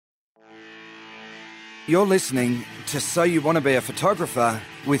You're listening to So You Want to Be a Photographer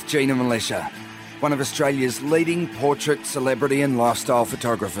with Gina Militia, one of Australia's leading portrait, celebrity and lifestyle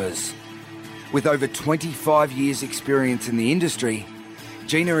photographers. With over 25 years' experience in the industry,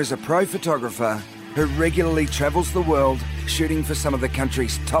 Gina is a pro photographer who regularly travels the world shooting for some of the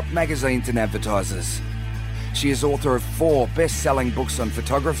country's top magazines and advertisers. She is author of 4 best-selling books on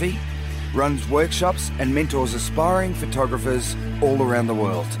photography, runs workshops and mentors aspiring photographers all around the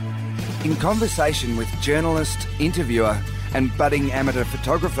world. In conversation with journalist, interviewer and budding amateur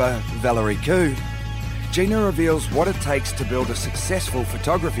photographer Valerie Khoo, Gina reveals what it takes to build a successful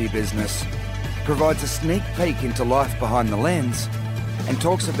photography business, provides a sneak peek into life behind the lens, and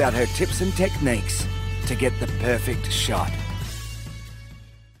talks about her tips and techniques to get the perfect shot.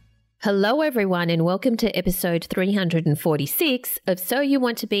 Hello everyone and welcome to episode 346 of So You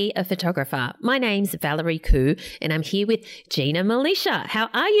Want to Be a Photographer. My name's Valerie Khoo and I'm here with Gina Militia. How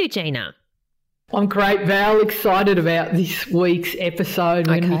are you, Gina? I'm great, Val. Excited about this week's episode.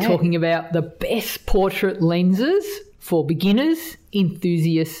 We're going to be talking about the best portrait lenses for beginners,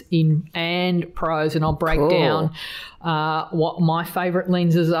 enthusiasts and pros, and I'll break down what my favourite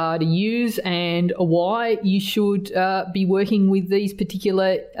lenses are to use and why you should be working with these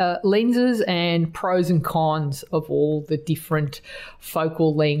particular lenses, and pros and cons of all the different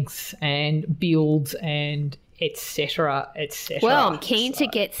focal lengths and builds and etc., etc. Well, I'm keen to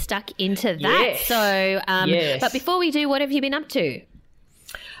get stuck into that. Yes. So, but before we do, what have you been up to?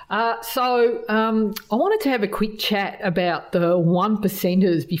 I wanted to have a quick chat about the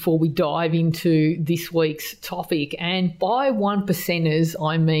 1%ers before we dive into this week's topic. And by 1%ers,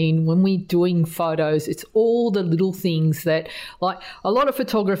 I mean when we're doing photos, it's all the little things that, like, a lot of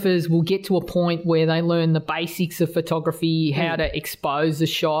photographers will get to a point where they learn the basics of photography, how to expose the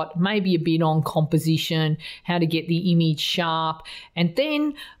shot, maybe a bit on composition, how to get the image sharp. And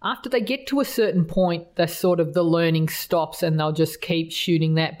then after they get to a certain point, the learning stops and they'll just keep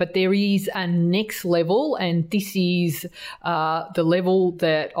shooting that. But there is a next level, and this is the level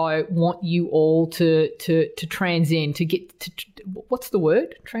that I want you all to transcend, to get to, what's the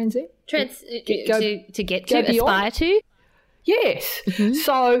word? Transcend? To get to, aspire to? Yes. Mm-hmm.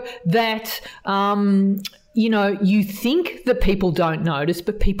 So that, you think that people don't notice,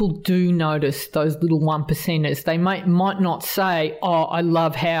 but people do notice those little 1%ers. They might not say, oh, I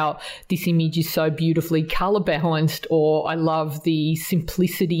love how this image is so beautifully colour balanced, or I love the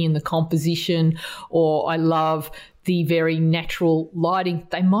simplicity in the composition, or I love the very natural lighting.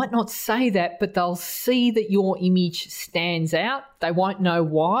 They might not say that, but they'll see that your image stands out. They won't know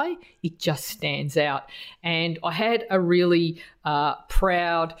why. It just stands out. And I had a really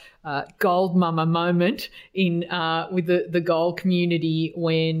proud gold mama moment in with the gold community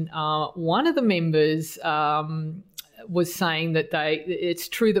when one of the members was saying that it's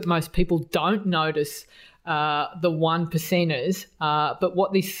true that most people don't notice the 1%ers, but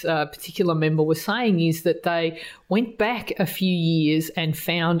what this particular member was saying is that they went back a few years and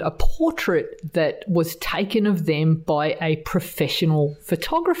found a portrait that was taken of them by a professional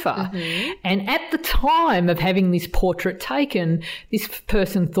photographer. Mm-hmm. And at the time of having this portrait taken, this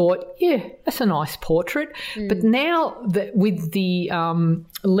person thought, yeah, that's a nice portrait. But now that with the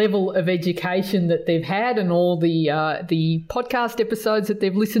level of education that they've had and all the podcast episodes that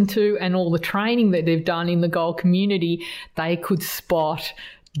they've listened to and all the training that they've done in the gold community, they could spot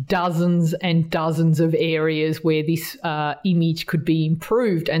dozens and dozens of areas where this image could be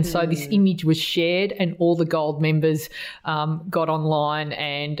improved. And so this image was shared, and all the gold members got online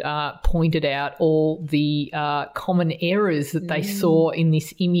and pointed out all the common errors that they saw in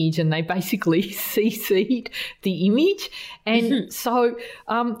this image, and they basically CC'd the image. And so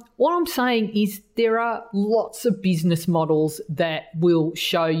what I'm saying is there are lots of business models that will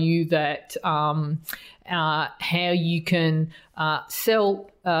show you that how you can sell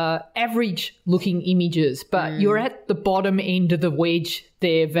average looking images, but you're at the bottom end of the wedge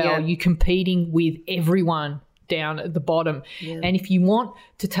there, Val. Yeah. You're competing with everyone down at the bottom. Yeah. And if you want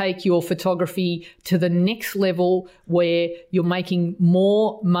to take your photography to the next level where you're making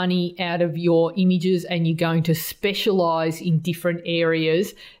more money out of your images and you're going to specialize in different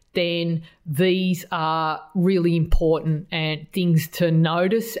areas, then these are really important and things to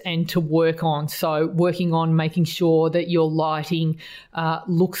notice and to work on. So working on making sure that your lighting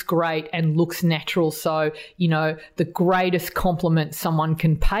looks great and looks natural. So, the greatest compliment someone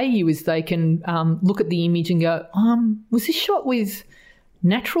can pay you is they can look at the image and go, was this shot with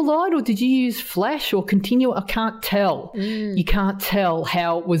natural light, or did you use flash or continue? I can't tell. You can't tell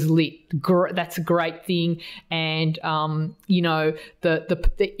how it was lit. That's a great thing. And,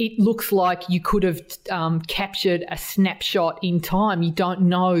 it looks like you could have captured a snapshot in time. You don't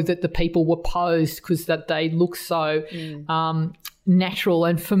know that the people were posed because that they look so natural.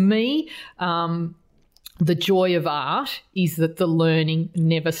 And for me, the joy of art is that the learning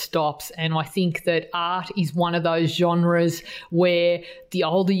never stops. And I think that art is one of those genres where the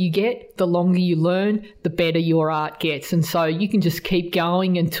older you get, the longer you learn, the better your art gets. And so you can just keep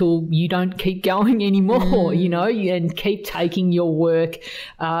going until you don't keep going anymore, and keep taking your work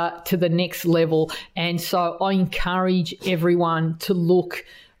to the next level. And so I encourage everyone to look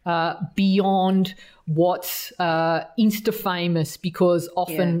beyond what's Insta famous, because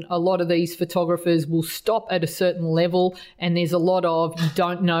often a lot of these photographers will stop at a certain level, and there's a lot of you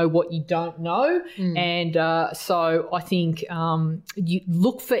don't know what you don't know. And so I think you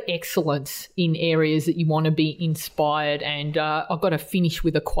look for excellence in areas that you want to be inspired. And I've got to finish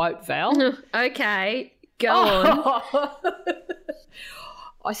with a quote, Val. Okay, go on.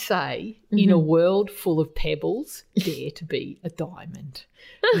 I say, in a world full of pebbles, dare to be a diamond.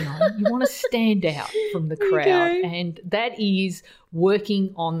 You want to stand out from the crowd. Okay. And that is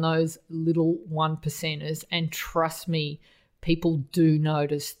working on those little 1%ers. And trust me, people do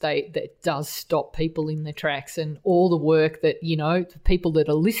notice that does stop people in their tracks. And all the work that, the people that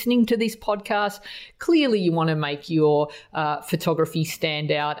are listening to this podcast, clearly you want to make your photography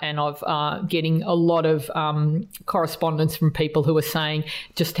stand out. And I've getting a lot of correspondence from people who are saying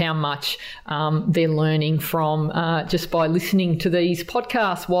just how much they're learning from just by listening to these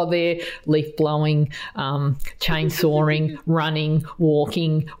podcasts while they're leaf blowing, chainsawing, running,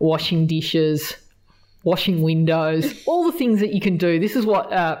 walking, washing dishes, washing windows, all the things that you can do. This is what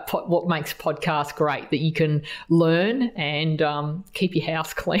makes podcasts great, that you can learn and keep your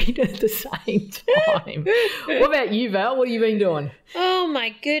house clean at the same time. What about you, Val? What have you been doing? Oh,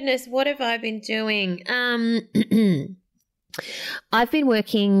 my goodness. What have I been doing? I've been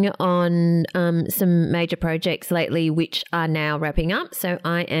working on some major projects lately, which are now wrapping up. So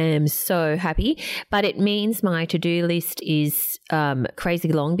I am so happy. But it means my to-do list is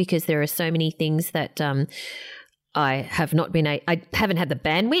crazy long because there are so many things that I haven't had the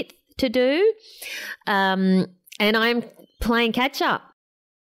bandwidth to do. And I'm playing catch up.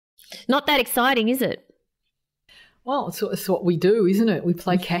 Not that exciting, is it? Well, it's what we do, isn't it? We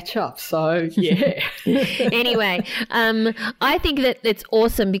play catch up. So, yeah. Anyway, I think that it's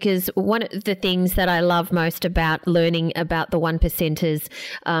awesome because one of the things that I love most about learning about the 1%ers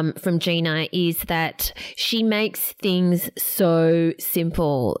from Gina is that she makes things so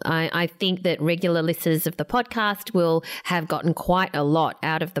simple. I think that regular listeners of the podcast will have gotten quite a lot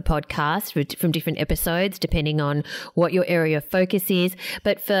out of the podcast from different episodes, depending on what your area of focus is.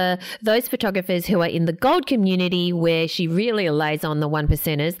 But for those photographers who are in the gold community, where she really lays on the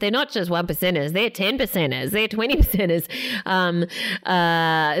 1%ers, they're not just 1%ers, they're 10%ers, they're 20%ers.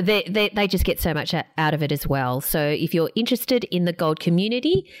 They just get so much out of it as well. So if you're interested in the gold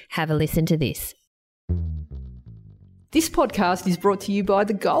community, have a listen to this. This podcast is brought to you by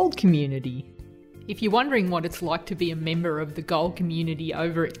the gold community. If you're wondering what it's like to be a member of the gold community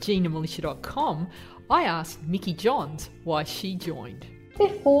over at GinaMilicia.com, I asked Mickey Johns why she joined.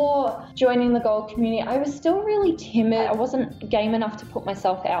 Before joining the gold community, I was still really timid. I wasn't game enough to put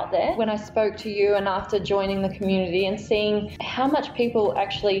myself out there. When I spoke to you and after joining the community and seeing how much people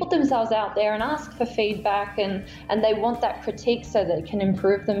actually put themselves out there and ask for feedback and they want that critique so they can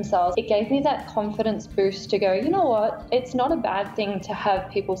improve themselves, it gave me that confidence boost to go, you know what, it's not a bad thing to have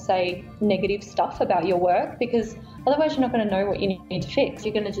people say negative stuff about your work, because otherwise you're not going to know what you need to fix.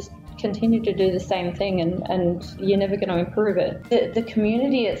 You're going to just continue to do the same thing and you're never going to improve it. The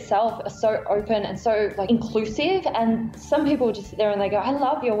community itself is so open and so inclusive, and some people just sit there and they go, I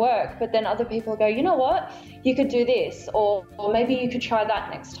love your work, but then other people go, you know what, you could do this, or maybe you could try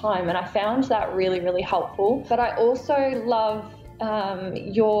that next time. And I found that really, really helpful. But I also love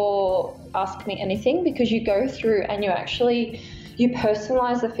your Ask Me Anything, because you go through and you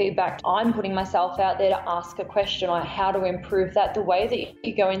personalize the feedback. I'm putting myself out there to ask a question on how to improve that. The way that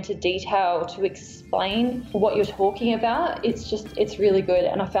you go into detail to explain what you're talking about, it's really good.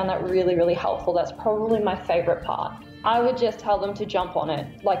 And I found that really, really helpful. That's probably my favorite part. I would just tell them to jump on it.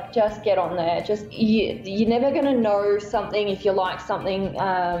 Just get on there. You're never going to know something if you like something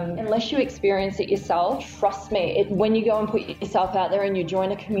unless you experience it yourself. Trust me, when you go and put yourself out there and you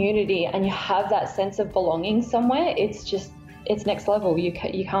join a community and you have that sense of belonging somewhere, it's next level. You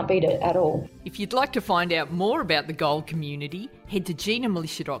can't beat it at all. If you'd like to find out more about the gold community, head to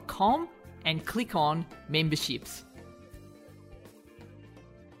GinaMilicia.com and click on memberships.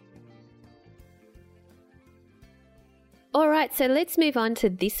 All right, so let's move on to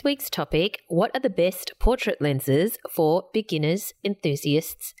this week's topic. What are the best portrait lenses for beginners,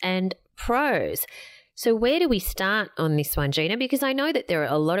 enthusiasts, and pros? So where do we start on this one, Gina? Because I know that there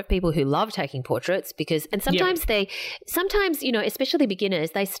are a lot of people who love taking portraits and sometimes sometimes, you know, especially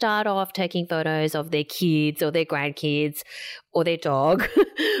beginners, they start off taking photos of their kids or their grandkids or their dog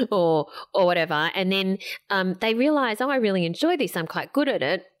or whatever. And then they realize, I really enjoy this. I'm quite good at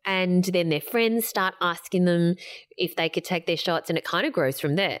it. And then their friends start asking them if they could take their shots, and it kind of grows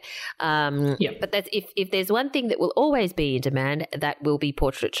from there. But that's if there's one thing that will always be in demand, that will be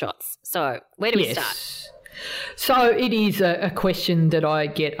portrait shots. So where do we start? So it is a question that I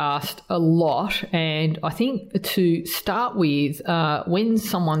get asked a lot, and I think to start with, when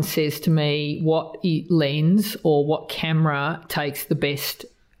someone says to me what lens or what camera takes the best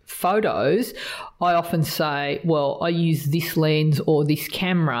photos, I often say, well, I use this lens or this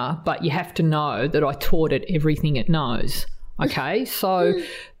camera, but you have to know that I taught it everything it knows. Okay, so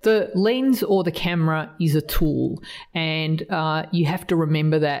the lens or the camera is a tool, and you have to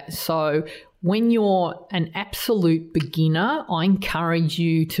remember that. So when you're an absolute beginner, I encourage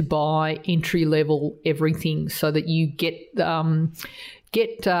you to buy entry-level everything so that you get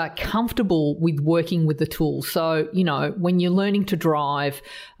comfortable with working with the tool. So, you know, when you're learning to drive,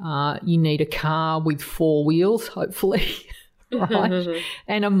 you need a car with 4 wheels, hopefully, right?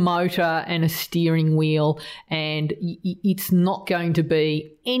 And a motor and a steering wheel. And it's not going to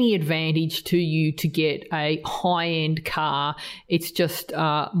be any advantage to you to get a high-end car. It's just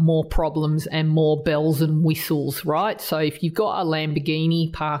more problems and more bells and whistles, right? So if you've got a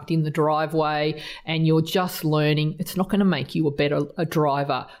Lamborghini parked in the driveway and you're just learning, it's not going to make you a better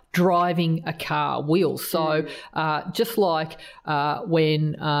driver. Driving a car will. So just like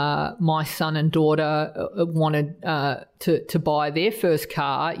when my son and daughter wanted to buy their first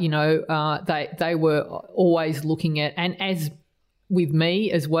car, you know, they were always looking at, and as with me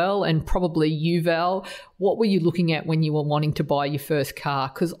as well, and probably you, Val, what were you looking at when you were wanting to buy your first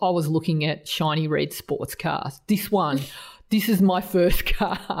car? Because I was looking at shiny red sports cars. This is my first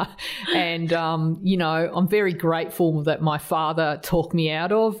car. And, you know, I'm very grateful that my father talked me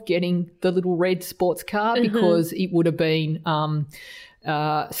out of getting the little red sports car because it would have been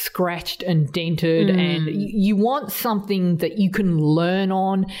scratched and dented, and you want something that you can learn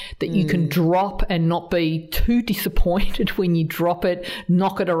on, that you can drop and not be too disappointed when you drop it,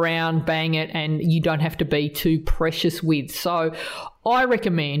 knock it around, bang it, and you don't have to be too precious with. So I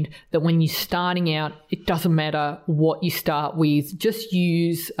recommend that when you're starting out, it doesn't matter what you start with, just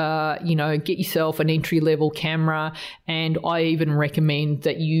use, get yourself an entry-level camera, and I even recommend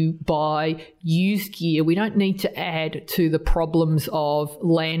that you buy used gear. We don't need to add to the problems of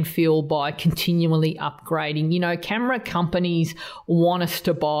landfill by continually upgrading. You know, camera companies want us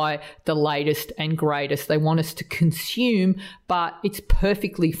to buy the latest and greatest. They want us to consume, but it's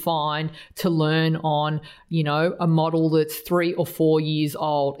perfectly fine to learn on, you know, a model that's 3 or 4 years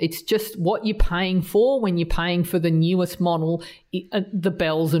old. It's just what you're paying for when you're paying for the newest model, the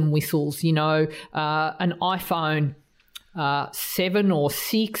bells and whistles. You know, an iPhone 7 or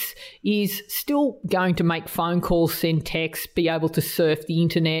 6 is still going to make phone calls, send texts, be able to surf the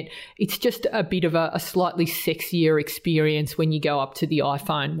internet. It's just a bit of a slightly sexier experience when you go up to the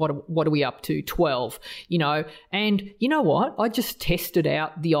iPhone. What are we up to? 12, you know. And you know what? I just tested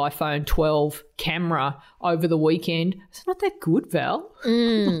out the iPhone 12 camera over the weekend. It's not that good, Val.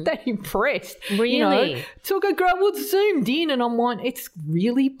 I'm not that impressed. Really? You know, took a great, well, zoomed in and I'm like, it's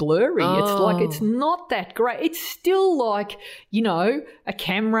really blurry. Oh. It's like, it's not that great. It's still like, you know, a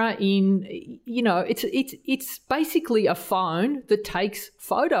camera in, you know, it's basically a phone that takes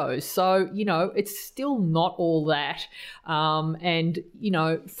photos. So, you know, it's still not all that. And, you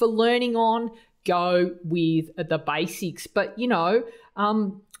know, for learning on, go with the basics. But, you know,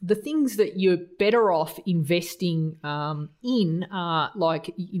 the things that you're better off investing in are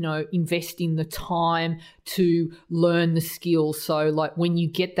like, you know, invest in the time to learn the skills. So like when you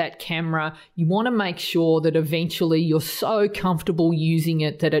get that camera, you want to make sure that eventually you're so comfortable using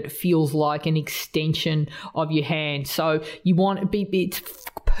it that it feels like an extension of your hand. So you want to be, it's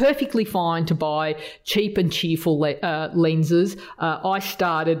perfectly fine to buy cheap and cheerful lenses. I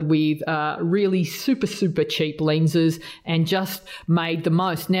started with really super cheap lenses and just made the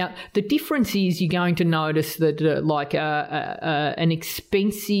most. Now, the difference is you're going to notice that an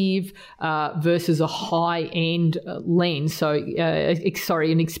expensive versus a high-end lens,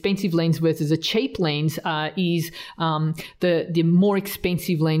 an expensive lens versus a cheap lens is the more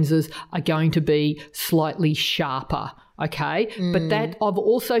expensive lenses are going to be slightly sharper. Okay, but that I've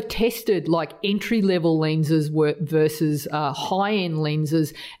also tested like entry-level lenses versus high-end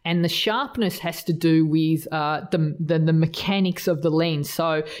lenses, and the sharpness has to do with the mechanics of the lens.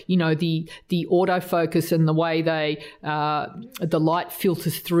 So the autofocus and the way the light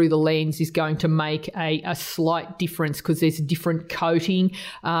filters through the lens is going to make a slight difference because there's a different coating.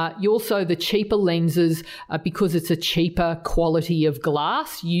 The cheaper lenses, because it's a cheaper quality of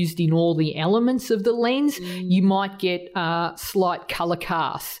glass used in all the elements of the lens, you might get slight color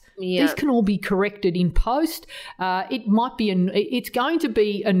casts. Yeah. These can all be corrected in post. It's going to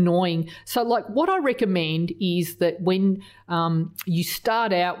be annoying. So like what I recommend is that when you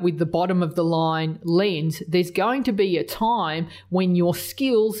start out with the bottom of the line lens, there's going to be a time when your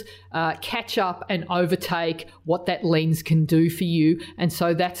skills catch up and overtake what that lens can do for you. And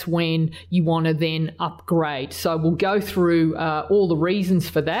so that's when you want to then upgrade. So we'll go through all the reasons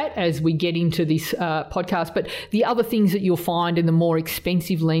for that as we get into this podcast. But the other things that you'll find in the more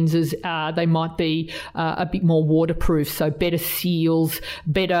expensive lenses, they might be a bit more waterproof, so better seals,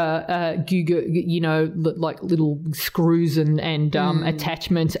 better like little screws and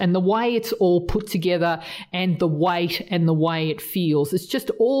attachments, and the way it's all put together and the weight and the way it feels. It's just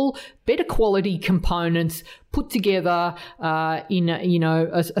all better quality components put together in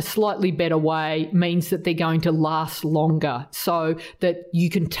a slightly better way means that they're going to last longer, so that you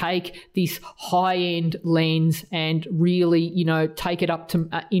can take this high-end lens and really, take it up to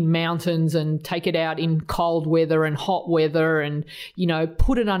in mountains and take it out in cold weather and hot weather and,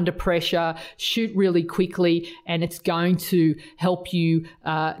 put it under pressure, shoot really quickly, and it's going to help you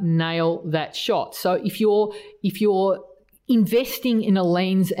nail that shot. So if you're investing in a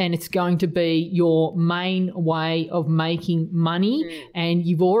lens and it's going to be your main way of making money and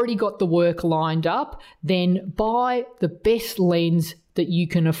you've already got the work lined up, then buy the best lens that you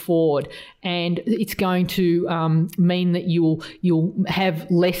can afford, and it's going to mean that you'll have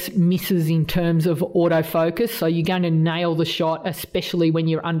less misses in terms of autofocus. So you're going to nail the shot, especially when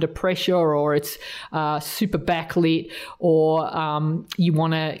you're under pressure or it's super backlit, or you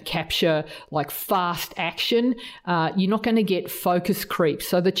want to capture like fast action. You're not going to get focus creep.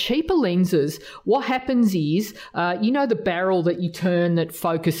 So the cheaper lenses, what happens is, the barrel that you turn that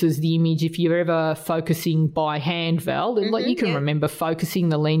focuses the image. If you're ever focusing by hand, Val, like you can remember focusing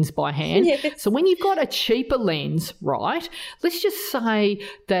the lens by hand. Yes. So when you've got a cheaper lens, right, let's just say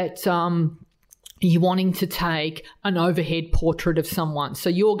that you're wanting to take an overhead portrait of someone. So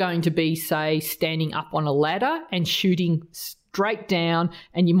you're going to be, say, standing up on a ladder and shooting straight down,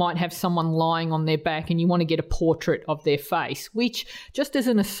 and you might have someone lying on their back and you want to get a portrait of their face, which, just as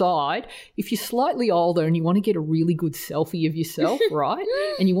an aside, if you're slightly older and you want to get a really good selfie of yourself, right,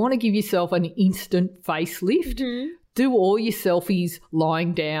 and you want to give yourself an instant facelift, do all your selfies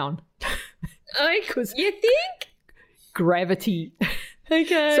lying down. Because you think? Gravity.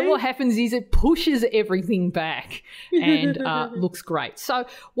 Okay. So what happens is it pushes everything back and looks great. So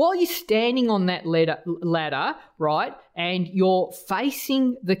while you're standing on that ladder, right, and you're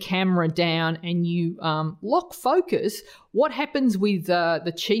facing the camera down and you lock focus, what happens with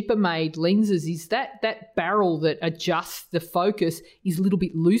the cheaper made lenses is that barrel that adjusts the focus is a little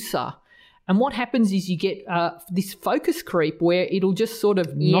bit looser. And what happens is you get this focus creep where it'll just sort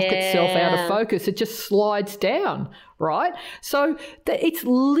of knock itself out of focus. It just slides down, right? So it's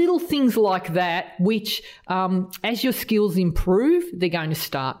little things like that which, as your skills improve, they're going to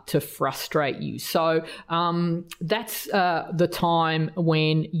start to frustrate you. So that's the time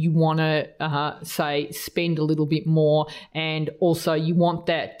when you want to, say, spend a little bit more, and also you want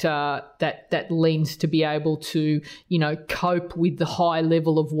that lens to be able to, cope with the high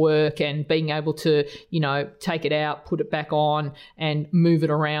level of work and being able to, take it out, put it back on and move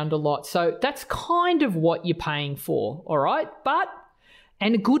it around a lot. So that's kind of what you're paying for. All right,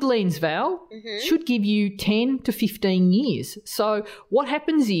 and a good lens, Val, should give you 10 to 15 years. So what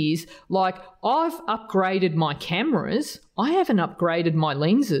happens is, like, I've upgraded my cameras. I haven't upgraded my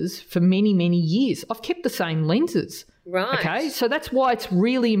lenses for many, many years. I've kept the same lenses. Right. Okay, so that's why it's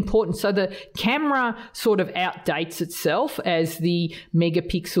really important. So the camera sort of outdates itself as the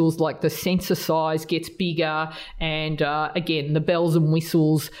megapixels, like the sensor size, gets bigger, and again, the bells and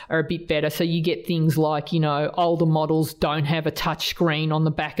whistles are a bit better. So you get things like, older models don't have a touch screen on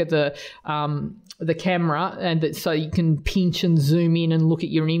the back of the camera, and so you can pinch and zoom in and look at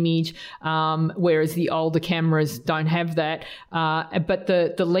your image, whereas the older cameras don't have that. But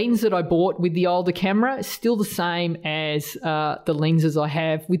the lens that I bought with the older camera is still the same as the lenses I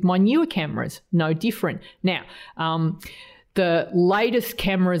have with my newer cameras, no different. Now, the latest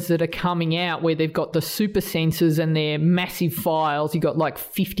cameras that are coming out where they've got the super sensors and they're massive files, you've got like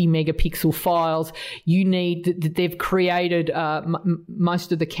 50 megapixel files, they've created,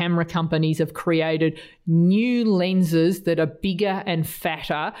 most of the camera companies have created new lenses that are bigger and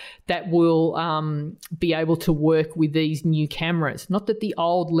fatter that will be able to work with these new cameras. Not that the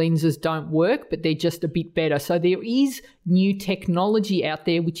old lenses don't work, but they're just a bit better. So there is new technology out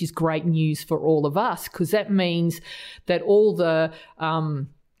there, which is great news for all of us, because that means that all the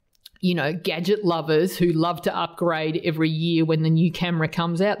gadget lovers who love to upgrade every year when the new camera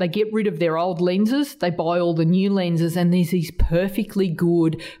comes out, they get rid of their old lenses, they buy all the new lenses, and there's these perfectly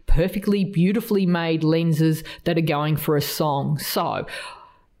good, perfectly beautifully made lenses that are going for a song. So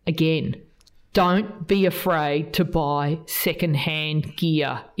again, don't be afraid to buy second-hand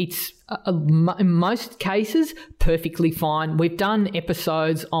gear. It's in most cases perfectly fine. We've done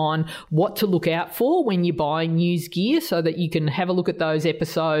episodes on what to look out for when you're buying used gear, so that you can have a look at those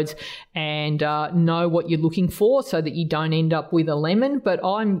episodes and know what you're looking for, so that you don't end up with a lemon. But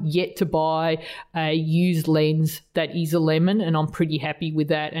I'm yet to buy a used lens that is a lemon, and I'm pretty happy with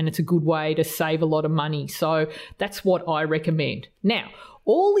that, and it's a good way to save a lot of money. So that's what I recommend. Now,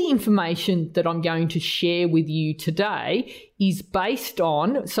 all the information that I'm going to share with you today is based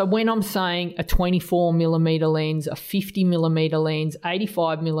on, so when I'm saying a 24mm lens, a 50mm lens,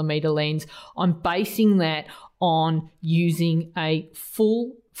 85mm lens, I'm basing that on using a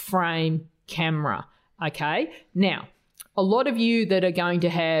full frame camera, okay? Now, a lot of you that are going to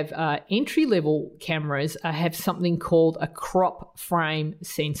have entry-level cameras have something called a crop frame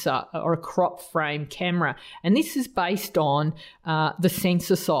sensor or a crop frame camera. And this is based on the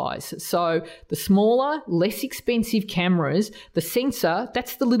sensor size. So the smaller, less expensive cameras, the sensor,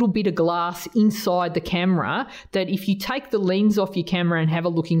 that's the little bit of glass inside the camera that if you take the lens off your camera and have a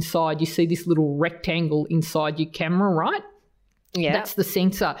look inside, you see this little rectangle inside your camera, right? Yeah, that's the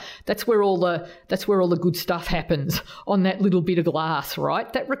sensor. That's where all the good stuff happens, on that little bit of glass, right?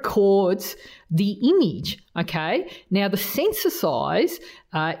 That records the image. Okay. Now the sensor size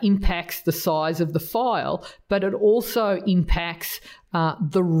impacts the size of the file, but it also impacts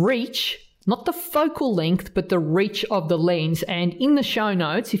the reach. Not the focal length, but the reach of the lens. And in the show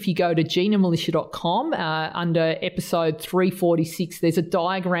notes, if you go to ginamilicia.com, under episode 346, there's a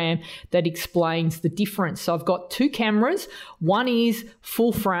diagram that explains the difference. So I've got two cameras. One is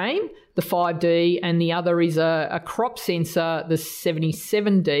full frame, the 5D, and the other is a crop sensor, the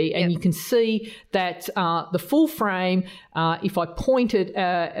 77D. And you can see that the full frame, if I point it,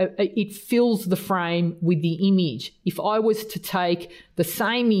 it fills the frame with the image. If I was to take the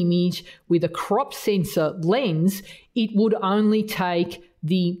same image with a crop sensor lens, it would only take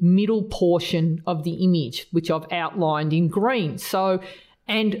the middle portion of the image, which I've outlined in green. So,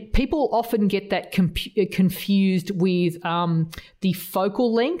 and people often get that confused with the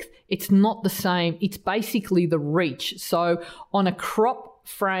focal length. It's not the same. It's basically the reach. So on a crop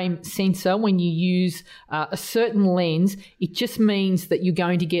frame sensor, when you use a certain lens, it just means that you're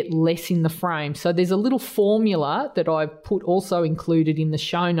going to get less in the frame. So there's a little formula that I've put also included in the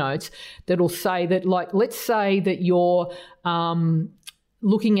show notes that'll say that, like, let's say that you're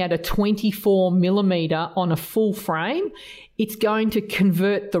looking at a 24mm on a full frame, it's going to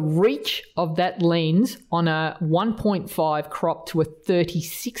convert the reach of that lens on a 1.5 crop to a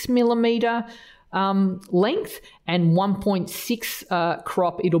 36mm length, and 1.6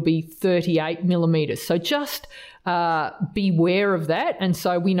 crop, it'll be 38mm. So just beware of that. And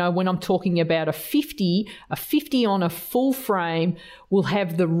so we know when I'm talking about a 50 on a full frame will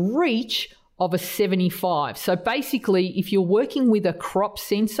have the reach of a 75. So basically, if you're working with a crop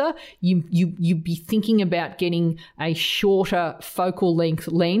sensor, you'd be thinking about getting a shorter focal length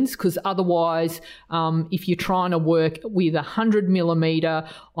lens, because otherwise, if you're trying to work with 100mm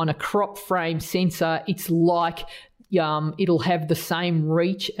on a crop frame sensor, it's like it'll have the same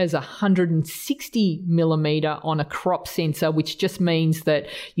reach as 160mm on a crop sensor, which just means that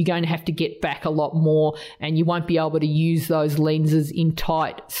you're going to have to get back a lot more and you won't be able to use those lenses in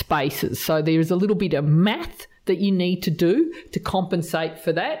tight spaces. So there's a little bit of math that you need to do to compensate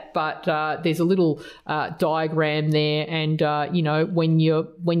for that, but there's a little diagram there, and when you're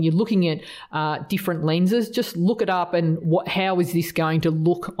looking at different lenses, just look it up and how is this going to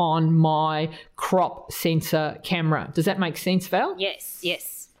look on my crop sensor camera? Does that make sense, Val?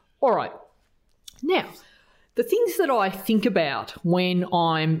 Yes. All right. Now, the things that I think about when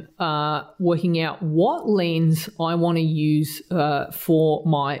I'm working out what lens I want to use for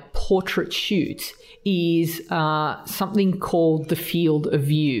my portrait shoots is something called the field of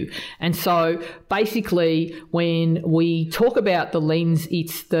view. And so basically, when we talk about the lens,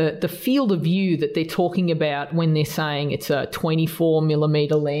 it's the field of view that they're talking about when they're saying it's a 24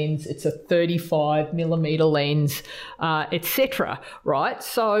 millimeter lens, it's a 35 millimeter lens, etc. Right?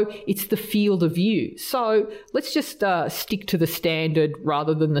 So it's the field of view. So let's just stick to the standard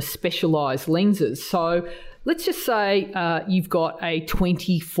rather than the specialized lenses. So let's just say you've got a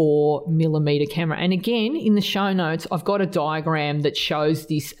 24 millimeter camera. And again, in the show notes, I've got a diagram that shows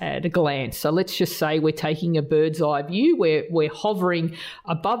this at a glance. So let's just say we're taking a bird's eye view where we're hovering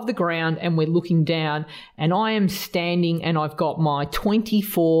above the ground and we're looking down, and I am standing and I've got my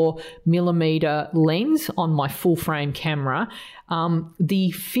 24 millimeter lens on my full frame camera.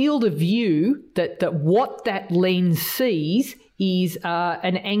 The field of view that what that lens sees is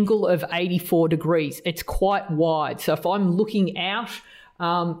an angle of 84 degrees. It's quite wide. So if I'm looking out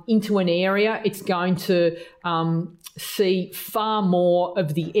into an area, it's going to see far more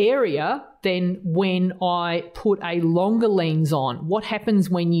of the area than when I put a longer lens on. What happens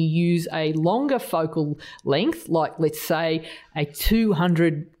when you use a longer focal length, like let's say a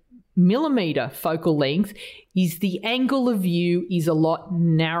 200 millimeter focal length, is the angle of view is a lot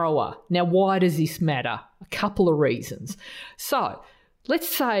narrower. Now, why does this matter? A couple of reasons. So let's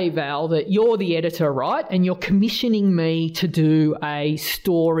say, Val, that you're the editor, right? And you're commissioning me to do a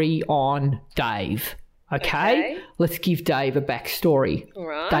story on Dave. Okay? Let's give Dave a backstory.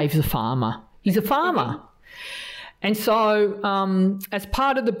 Right. Dave's a farmer. He's a farmer. And so as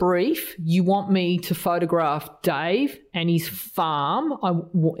part of the brief, you want me to photograph Dave and his farm,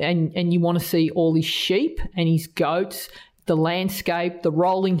 and you want to see all his sheep and his goats, the landscape, the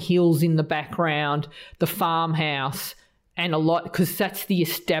rolling hills in the background, the farmhouse, and a lot, because that's the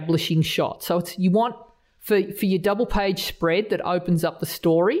establishing shot. So it's, you want, for your double page spread that opens up the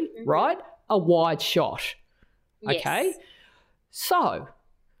story, right, a wide shot. Okay? Yes. So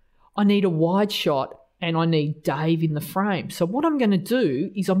I need a wide shot and I need Dave in the frame. So what I'm going to do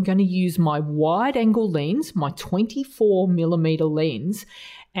is I'm going to use my wide angle lens, my 24 millimeter lens,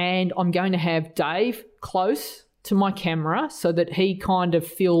 and I'm going to have Dave close to my camera so that he kind of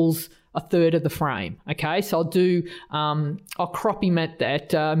fills a third of the frame. Okay, so I'll crop him at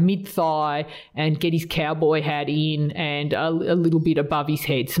that mid-thigh and get his cowboy hat in and a little bit above his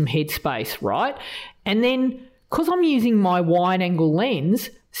head, some head space, right? And then, because I'm using my wide angle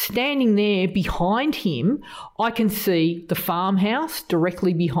lens, standing there behind him, I can see the farmhouse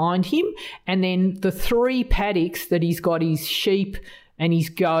directly behind him, and then the 3 paddocks that he's got his sheep and his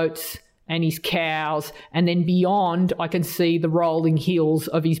goats and his cows, and then beyond I can see the rolling hills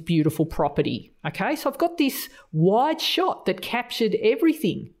of his beautiful property. Okay, so I've got this wide shot that captured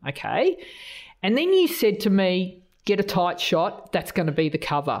everything. Okay, and then you said to me, get a tight shot, that's going to be the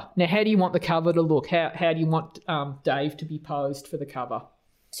cover. Now, how do you want the cover to look? How do you want Dave to be posed for the cover?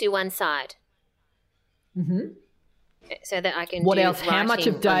 To one side. Mm-hmm. So that I can What else? How much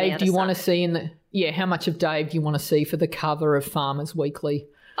of Dave do you want to see in the... Yeah, how much of Dave do you want to see for the cover of Farmers Weekly?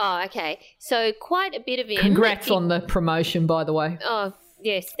 Oh, okay. So quite a bit of him. Congrats on the promotion, by the way. Oh,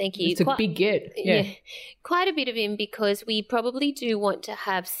 yes, thank you. It's a big get. Yeah. Quite a bit of him, because we probably do want to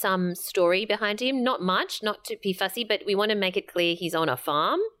have some story behind him. Not much, not to be fussy, but we want to make it clear he's on a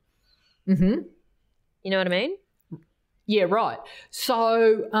farm. Mm-hmm. You know what I mean? Yeah, right.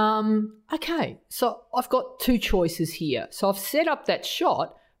 So, okay. So I've got 2 choices here. So I've set up that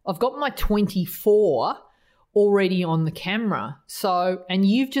shot. I've got my 24 already on the camera. So, and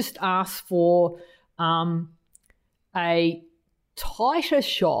you've just asked for a tighter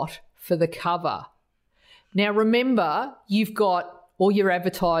shot for the cover. Now, remember, you've got all your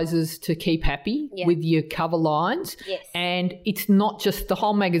advertisers to keep happy with your cover lines. Yes. And it's not just, the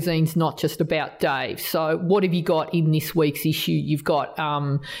whole magazine's not just about Dave. So what have you got in this week's issue? You've got,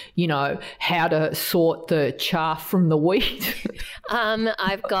 how to sort the chaff from the wheat.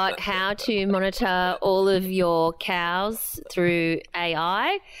 I've got how to monitor all of your cows through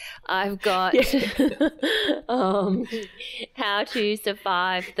AI. I've got how to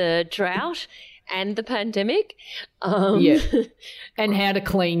survive the drought and the pandemic. And how to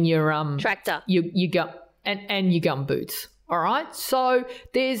clean your tractor, your gum and your gum boots. All right. So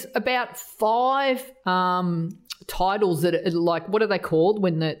there's about 5 titles that are like, what are they called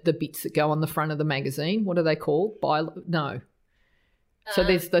when the bits that go on the front of the magazine? What are they called? So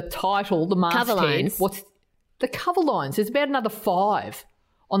there's the title, the masthead. Cover lines. What's the cover lines? There's about another 5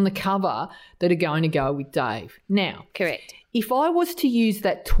 on the cover that are going to go with Dave. Now, correct. If I was to use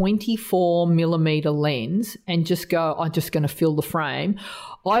that 24 millimeter lens and just go, I'm just going to fill the frame,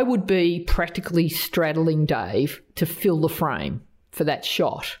 I would be practically straddling Dave to fill the frame for that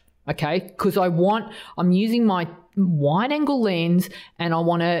shot. Okay, because I'm using my wide angle lens and I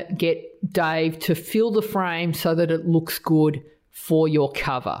want to get Dave, to fill the frame so that it looks good for your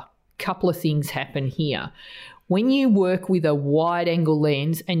cover. Couple of things happen here. When you work with a wide angle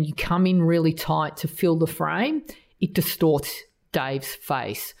lens and you come in really tight to fill the frame, it distorts Dave's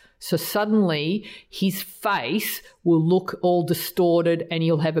face. So suddenly his face will look all distorted and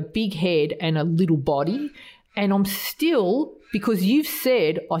he'll have a big head and a little body. And I'm still, because you've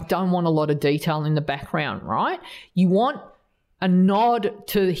said, I don't want a lot of detail in the background, right? You want a nod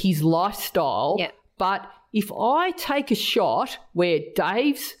to his lifestyle. Yeah. But if I take a shot where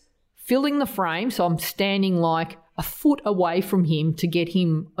Dave's filling the frame, so I'm standing like a foot away from him to get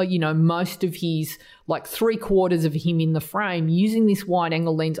him, most of his, like 3/4 of him in the frame, using this wide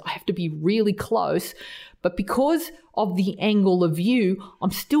angle lens, I have to be really close. But because of the angle of view,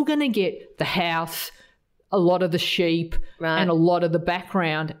 I'm still going to get the house, a lot of the sheep, and a lot of the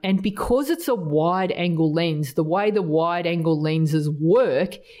background. And because it's a wide angle lens, the way the wide angle lenses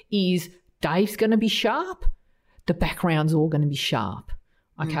work is Dave's going to be sharp, the background's all going to be sharp.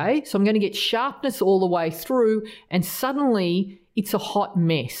 Okay, so I'm going to get sharpness all the way through, and suddenly it's a hot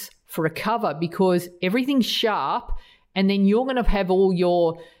mess for a cover because everything's sharp, and then you're going to have all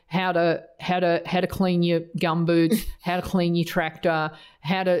your how to clean your gumboots, how to clean your tractor,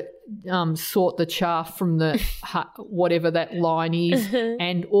 how to sort the chaff from the whatever that line is,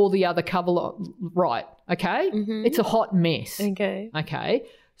 and all the other cover right. Okay, it's a hot mess. Okay,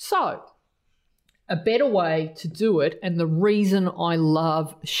 so a better way to do it, and the reason I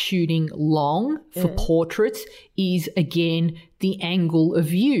love shooting long for portraits is, again, the angle of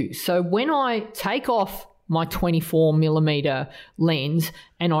view. So when I take off my 24mm lens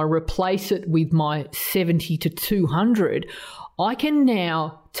and I replace it with my 70-200, I can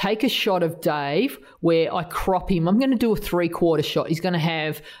now take a shot of Dave where I crop him. I'm going to do a 3/4 shot. He's going to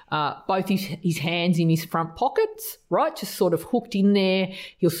have both his hands in his front pockets, right, just sort of hooked in there.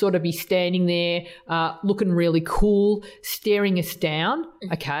 He'll sort of be standing there looking really cool, staring us down,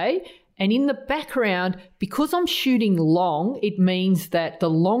 okay? And in the background, because I'm shooting long, it means that the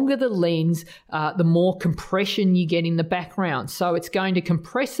longer the lens, the more compression you get in the background. So it's going to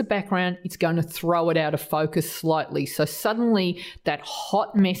compress the background. It's going to throw it out of focus slightly. So suddenly that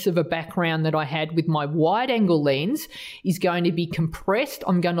hot mess of a background that I had with my wide angle lens is going to be compressed.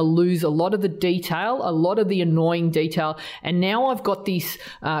 I'm going to lose a lot of the detail, a lot of the annoying detail. And now I've got this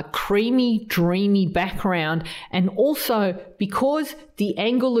creamy, dreamy background. And also because the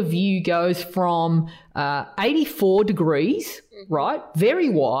angle of view goes from 84 degrees, right, very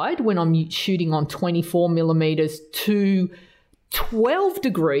wide when I'm shooting on 24mm, to 12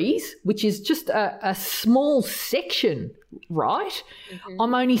 degrees, which is just a small section, right?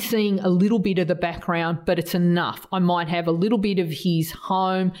 I'm only seeing a little bit of the background, but it's enough. I might have a little bit of his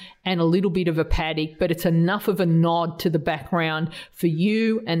home and a little bit of a paddock, but it's enough of a nod to the background for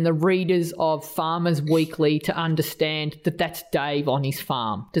you and the readers of Farmers Weekly to understand that that's Dave on his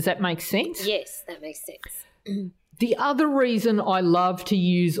farm. Does that make sense? Yes, that makes sense. The other reason I love to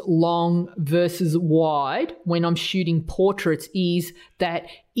use long versus wide when I'm shooting portraits is that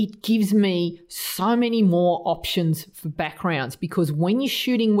it gives me so many more options for backgrounds, because when you're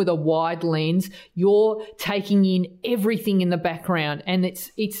shooting with a wide lens, you're taking in everything in the background, and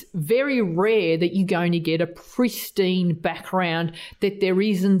it's very rare that you're going to get a pristine background, that there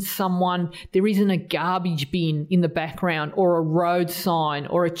isn't a garbage bin in the background, or a road sign,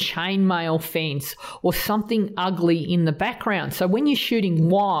 or a chainmail fence, or something ugly in the background. So when you're shooting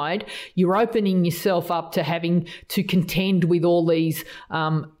wide, you're opening yourself up to having to contend with all these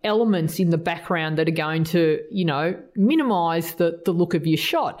elements in the background that are going to, minimize the look of your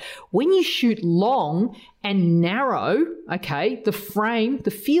shot. When you shoot long and narrow, okay, the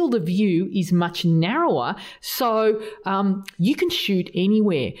field of view is much narrower, so you can shoot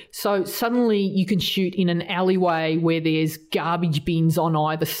anywhere. So suddenly you can shoot in an alleyway where there's garbage bins on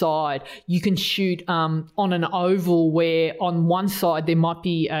either side. You can shoot on an oval where on one side there might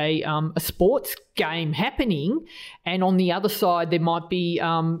be a sports game happening, and on the other side there might be,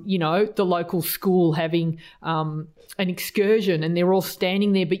 the local school having an excursion, and they're all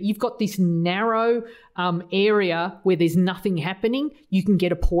standing there, but you've got this narrow area where there's nothing happening. You can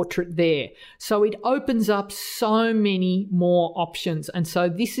get a portrait there. So it opens up so many more options. And so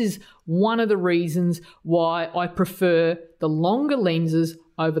this is one of the reasons why I prefer the longer lenses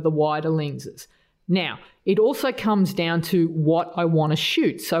over the wider lenses. Now, it also comes down to what I want to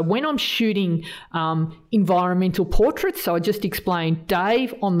shoot. So when I'm shooting environmental portraits, so I just explained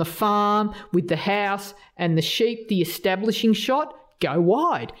Dave on the farm with the house and the sheep, the establishing shot, go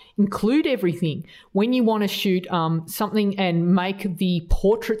wide, include everything. When you want to shoot something and make the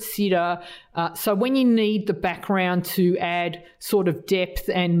portrait sitter, so when you need the background to add sort of depth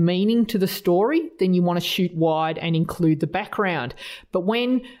and meaning to the story, then you want to shoot wide and include the background. But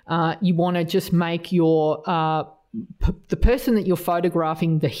when you want to just make your the person that you're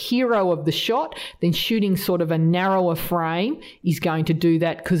photographing the hero of the shot, then shooting sort of a narrower frame is going to do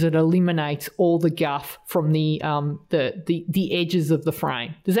that because it eliminates all the guff from the edges of the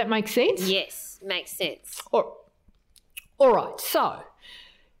frame. Does that make sense? Yes, makes sense. All right, so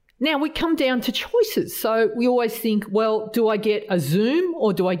now we come down to choices. So we always think, well, do I get a zoom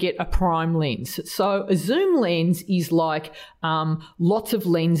or do I get a prime lens? So a zoom lens is like lots of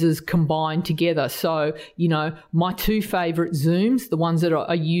lenses combined together. So, you know, my two favourite zooms, the ones that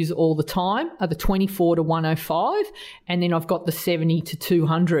I use all the time, are the 24 to 105, and then I've got the 70 to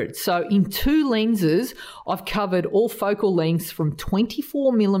 200. So in two lenses, I've covered all focal lengths from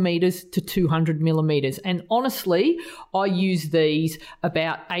 24 millimetres to 200 millimetres. And honestly, I use these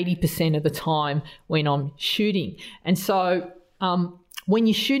about 80% of the time when I'm shooting. And so when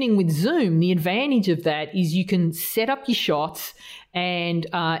you're shooting with zoom, the advantage of that is you can set up your shots, and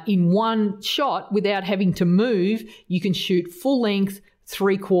in one shot, without having to move, you can shoot full length,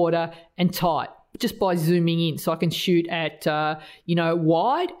 3/4 and tight just by zooming in. So I can shoot at,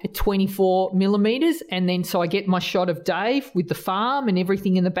 wide at 24 millimetres, and then so I get my shot of Dave with the farm and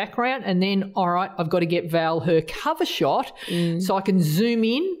everything in the background, and then, all right, I've got to get Val her cover shot, so I can zoom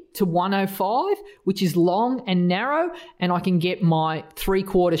in to 105, which is long and narrow, and I can get my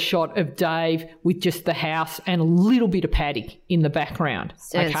 3/4 shot of Dave with just the house and a little bit of paddock in the background.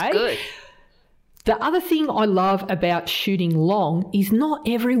 Sounds good. The other thing I love about shooting long is not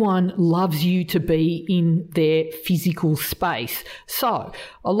everyone loves you to be in their physical space. So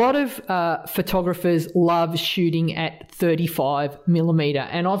a lot of photographers love shooting at 35 millimetre,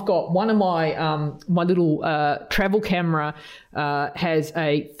 and I've got one of my my little travel camera has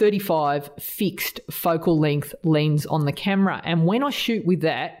a 35 fixed focal length lens on the camera, and when I shoot with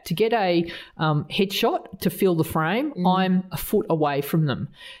that, to get a headshot to fill the frame, I'm a foot away from them.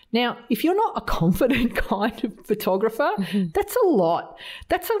 Now, if you're not a confident kind of photographer, that's a lot.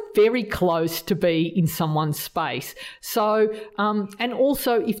 That's a very close to be in someone's space. So, and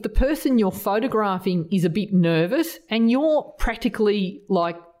also if the person you're photographing is a bit nervous and you're practically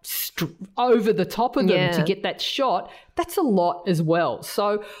like over the top of them to get that shot, that's a lot as well.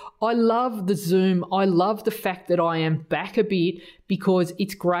 So I love the zoom. I love the fact that I am back a bit, because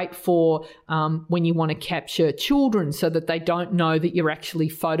it's great for when you want to capture children so that they don't know that you're actually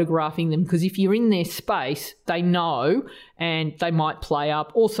photographing them, because if you're in their space, they know and they might play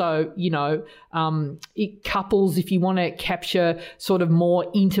up. Also, couples, if you want to capture sort of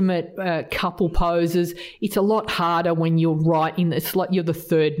more intimate couple poses, it's a lot harder when you're right in, it's like you're the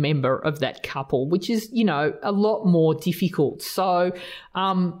third member of that couple, which is, a lot more difficult. So,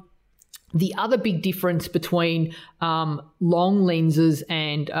 the other big difference between long lenses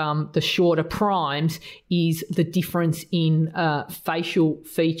and the shorter primes is the difference in facial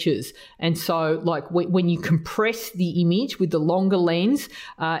features. And so like when you compress the image with the longer lens,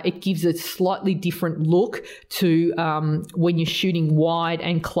 it gives a slightly different look to when you're shooting wide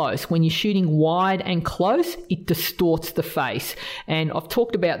and close. When you're shooting wide and close, it distorts the face. And I've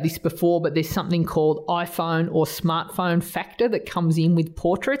talked about this before, but there's something called iPhone or smartphone factor that comes in with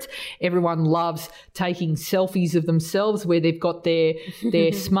portraits. Everyone loves taking selfies of themselves where they've got their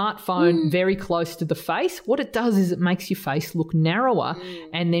smartphone very close to the face. What it does is it makes your face look narrower,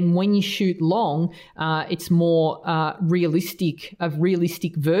 and then when you shoot long, it's more a realistic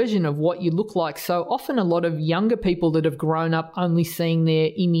version of what you look like. So often a lot of younger people that have grown up only seeing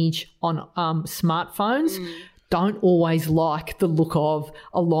their image on smartphones don't always like the look of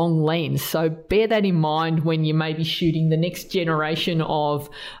a long lens. So bear that in mind when you may be shooting the next generation of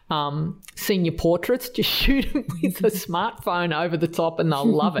senior portraits. Just shoot them with a smartphone over the top and they'll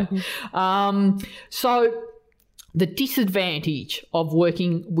love it. So the disadvantage of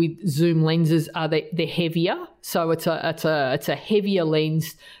working with zoom lenses are they're heavier. So it's a heavier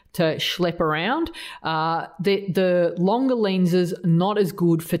lens to schlep around. The longer lenses are not as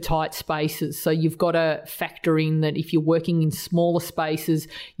good for tight spaces. So you've got to factor in that if you're working in smaller spaces,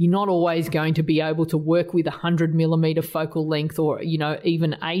 you're not always going to be able to work with 100 millimeter focal length or,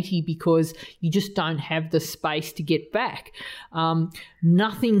 even 80, because you just don't have the space to get back.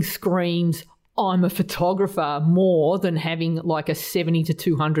 Nothing screams I'm a photographer more than having like a 70 to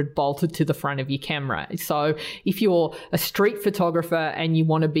 200 bolted to the front of your camera. So if you're a street photographer and you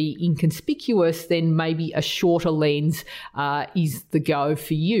want to be inconspicuous, then maybe a shorter lens is the go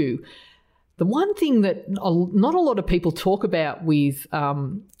for you. The one thing that not a lot of people talk about with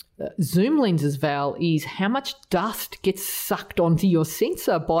zoom lenses, Val, is how much dust gets sucked onto your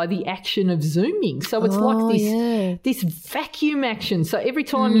sensor by the action of zooming. So it's this vacuum action. So every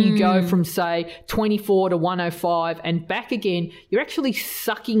time you go from, say, 24 to 105 and back again, you're actually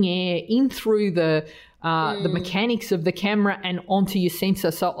sucking air in through the mechanics of the camera and onto your sensor.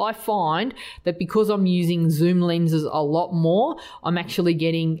 So I find that because I'm using zoom lenses a lot more, I'm actually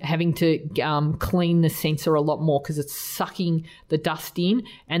having to clean the sensor a lot more because it's sucking the dust in.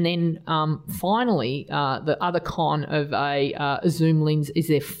 And then finally, the other con of a zoom lens is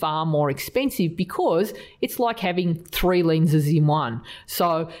they're far more expensive because it's like having 3 lenses in one.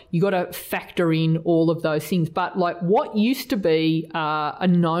 So you got to factor in all of those things. But like what used to be a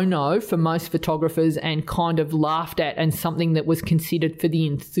no-no for most photographers and kind of laughed at and something that was considered for the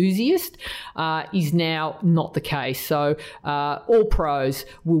enthusiast is now not the case. So all pros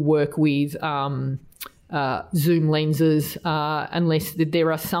will work with zoom lenses unless there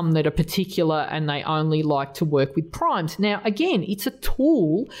are some that are particular and they only like to work with primes. Now, again, it's a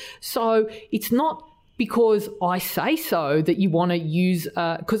tool, so it's not because I say so that you want to use,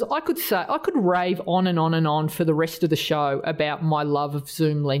 because I could rave on and on and on for the rest of the show about my love of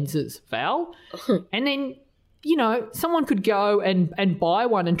zoom lenses, Val. And then, you know, someone could go and buy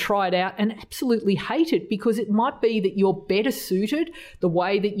one and try it out and absolutely hate it because it might be that you're better suited, the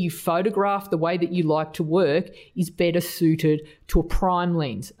way that you photograph, the way that you like to work is better suited to a prime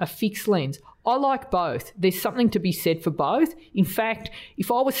lens, a fixed lens. I like both. There's something to be said for both. In fact, if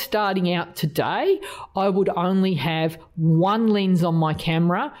I was starting out today, I would only have one lens on my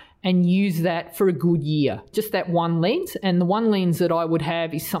camera and use that for a good year, just that one lens. And the one lens that I would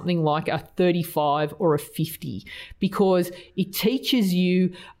have is something like a 35 or a 50 because it teaches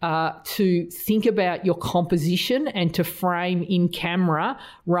you to think about your composition and to frame in camera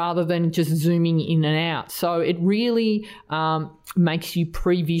rather than just zooming in and out. So it really makes you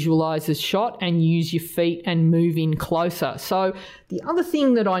pre-visualize the shot and use your feet and move in closer. So the other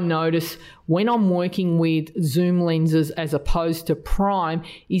thing that I notice when I'm working with zoom lenses as opposed to prime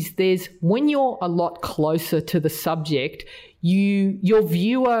is when you're a lot closer to the subject, your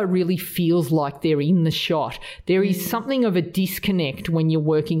viewer really feels like they're in the shot. There is something of a disconnect when you're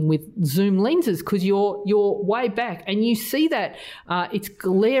working with zoom lenses because you're way back, and you see that it's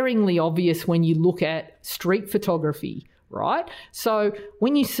glaringly obvious when you look at street photography. Right? So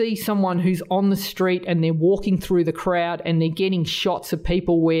when you see someone who's on the street and they're walking through the crowd and they're getting shots of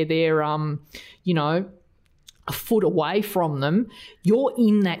people where they're, a foot away from them, you're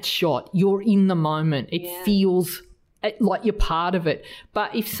in that shot. You're in the moment. It feels like you're part of it.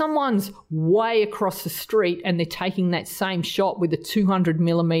 But if someone's way across the street and they're taking that same shot with a 200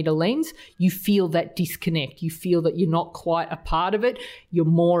 millimeter lens, you feel that disconnect. You feel that you're not quite a part of it. You're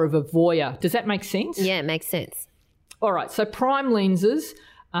more of a voyeur. Does that make sense? Yeah, it makes sense. All right, so prime lenses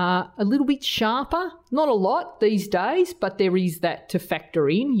are a little bit sharper, not a lot these days, but there is that to factor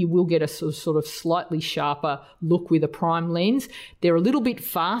in. You will get a sort of slightly sharper look with a prime lens. They're a little bit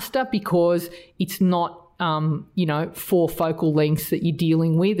faster because it's not 4 focal lengths that you're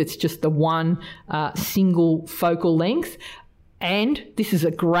dealing with. It's just the one single focal length. And this is a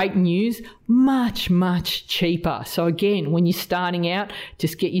great news, much, much cheaper. So again, when you're starting out,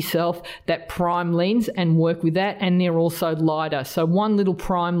 just get yourself that prime lens and work with that. And they're also lighter. So one little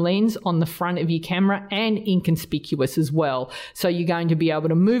prime lens on the front of your camera and inconspicuous as well. So you're going to be able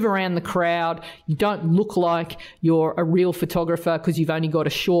to move around the crowd. You don't look like you're a real photographer because you've only got a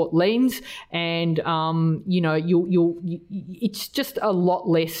short lens. And, it's just a lot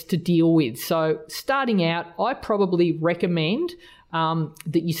less to deal with. So starting out, I probably recommend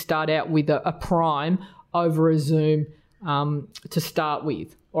that you start out with a prime over a zoom to start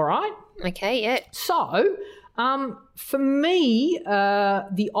with. All right? Okay, yeah. So for me,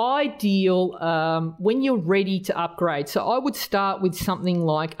 the ideal when you're ready to upgrade, so I would start with something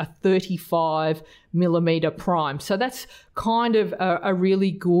like a 35 millimeter prime. So that's kind of a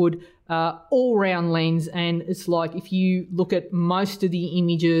really good all-round lens, and it's like if you look at most of the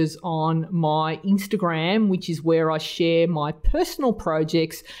images on my Instagram, which is where I share my personal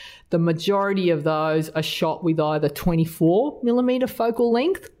projects, the majority of those are shot with either 24 millimeter focal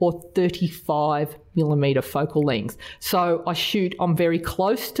length or 35 millimeter focal length. So I'm very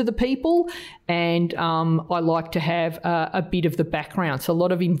close to the people, and I like to have a bit of the background. So a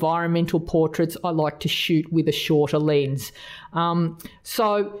lot of environmental portraits I like to shoot with a shorter lens.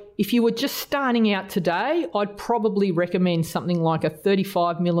 So if you were just starting out today, I'd probably recommend something like a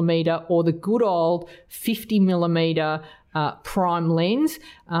 35 millimeter or the good old 50 millimeter prime lens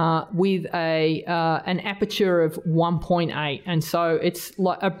with an aperture of 1.8, and so it's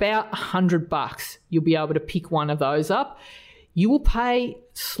like about $100. You'll be able to pick one of those up. You will pay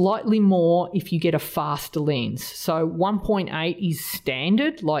slightly more if you get a faster lens. So 1.8 is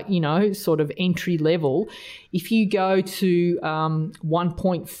standard, like, sort of entry level. If you go to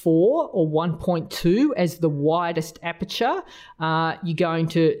 1.4 or 1.2 as the widest aperture, you're going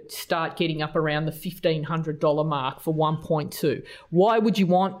to start getting up around the $1,500 mark for 1.2. Why would you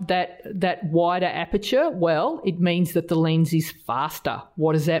want that wider aperture? Well, it means that the lens is faster.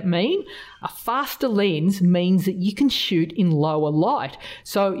 What does that mean? A faster lens means that you can shoot in lower light.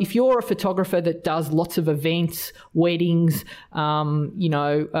 So if you're a photographer that does lots of events, weddings,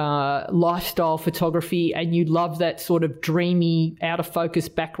 lifestyle photography, and you love that sort of dreamy, out of focus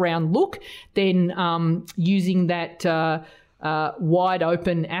background look, then using that wide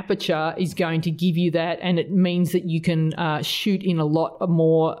open aperture is going to give you that, and it means that you can shoot in a lot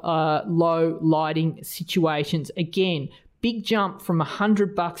more low lighting situations. Again, big jump from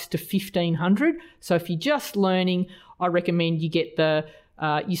 $100 to $1,500. So if you're just learning, I recommend you get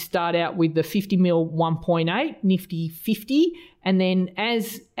you start out with the 50mm 1.8 nifty 50, and then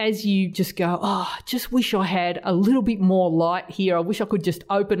as you just go, just wish I had a little bit more light here. I wish I could just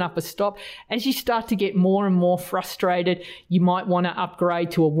open up a stop. As you start to get more and more frustrated, you might want to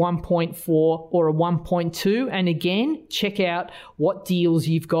upgrade to a 1.4 or a 1.2. And again, check out what deals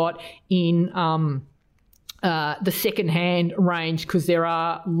you've got in the second-hand range, because there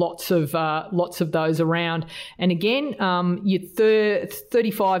are lots of those around. And again, your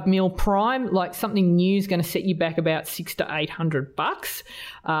 35mm prime, like something new, is going to set you back about $600 to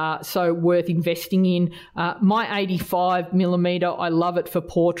 $800. So worth investing in. My 85mm, I love it for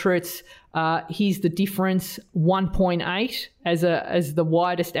portraits. Here's the difference: 1.8 as the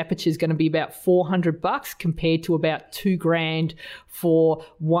widest aperture is going to be about $400 compared to about $2,000 for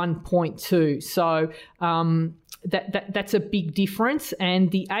 1.2. So that's a big difference. And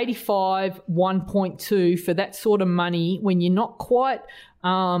the 85 1.2 for that sort of money, when you're not quite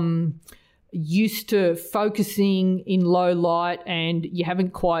used to focusing in low light and you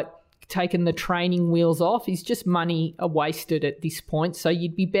haven't quite taken the training wheels off, is just money wasted at this point. So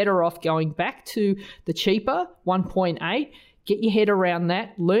you'd be better off going back to the cheaper 1.8, get your head around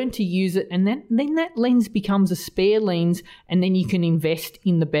that, learn to use it, and then that lens becomes a spare lens, and then you can invest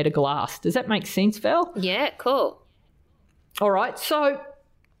in the better glass. Does that make sense, Val? Yeah, cool. All right, so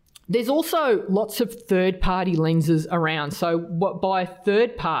there's also lots of third-party lenses around. So by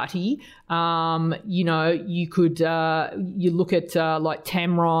third-party, you could you look at like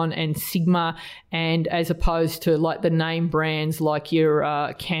Tamron and Sigma, and as opposed to like the name brands like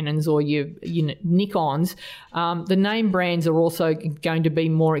your Canons or your Nikons, the name brands are also going to be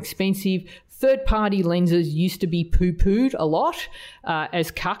more expensive. Third-party lenses used to be poo-pooed a lot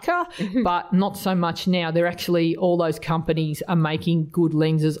as caca, but not so much now. They're actually, all those companies are making good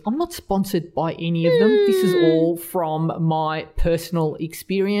lenses. I'm not sponsored by any of them. This is all from my personal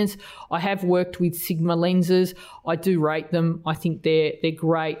experience. I have worked with Sigma lenses. I do rate them. I think they're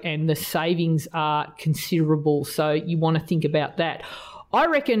great, and the savings are considerable. So you want to think about that. I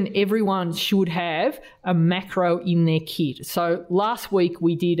reckon everyone should have a macro in their kit. So last week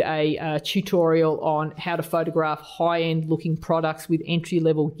we did a tutorial on how to photograph high-end looking products with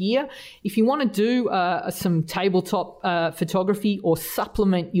entry-level gear. If you want to do some tabletop photography or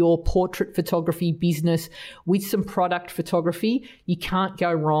supplement your portrait photography business with some product photography, you can't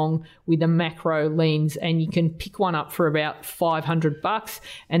go wrong with a macro lens, and you can pick one up for about $500,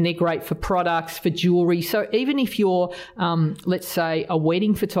 and they're great for products, for jewelry. So even if you're, let's say, a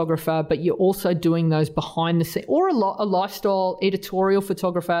wedding photographer, but you're also doing those behind the scenes, or a lifestyle editorial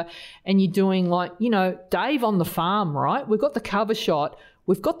photographer, and you're doing like, Dave on the farm, right? We've got the cover shot,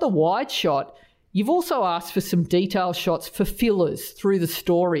 we've got the wide shot. You've also asked for some detail shots for fillers through the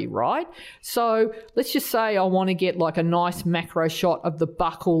story, right? So let's just say I want to get like a nice macro shot of the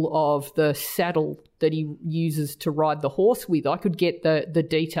buckle of the saddle that he uses to ride the horse with. I could get the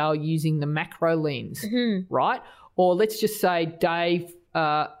detail using the macro lens, right? Or let's just say Dave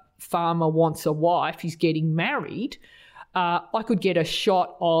Farmer wants a wife, he's getting married. I could get a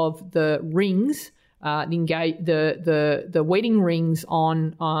shot of the rings, the wedding rings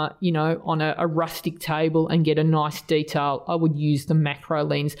on a rustic table, and get a nice detail. I would use the macro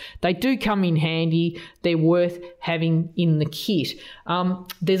lens. They do come in handy. They're worth having in the kit.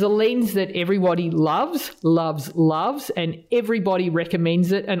 There's a lens that everybody loves, and everybody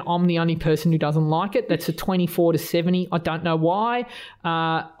recommends it, and I'm the only person who doesn't like it. That's a 24 to 70. I don't know why.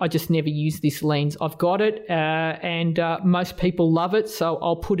 I just never use this lens. I've got it, and most people love it, so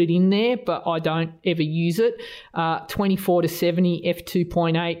I'll put it in there, but I don't ever use it. 24 to 70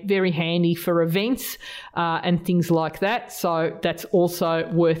 f2.8, very handy for events and things like that. So that's also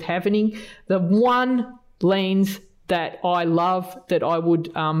worth having. The one lens that I love, that I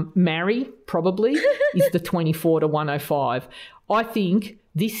would marry probably, is the 24 to 105. I think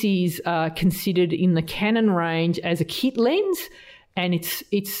this is considered in the Canon range as a kit lens, and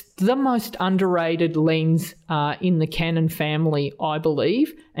it's the most underrated lens in the Canon family, I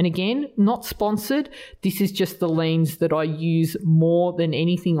believe. And again, not sponsored. This is just the lens that I use more than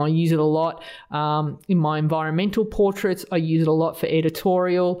anything. I use it a lot in my environmental portraits. I use it a lot for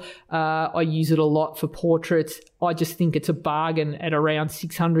editorial. I use it a lot for portraits. I just think it's a bargain at around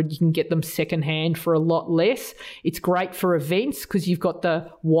 $600. You can get them secondhand for a lot less. It's great for events because you've got the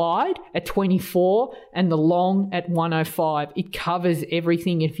wide at 24 and the long at 105. It covers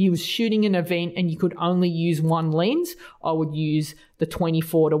everything. If you was shooting an event and you could only use one lens, I would use the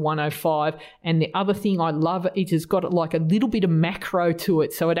 24 to 105. And the other thing I love, it has got like a little bit of macro to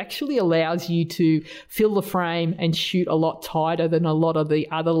it. So it actually allows you to fill the frame and shoot a lot tighter than a lot of the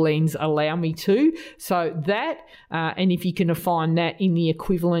other lenses allow me to. So that, and if you can find that in the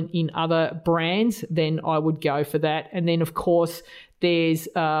equivalent in other brands, then I would go for that. And then of course, there's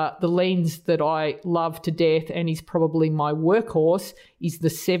the lens that I love to death and is probably my workhorse is the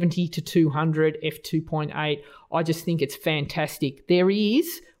 70 to 200 f2.8. I just think it's fantastic. There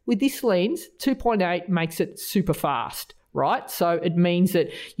is, with this lens, 2.8 makes it super fast, right? So it means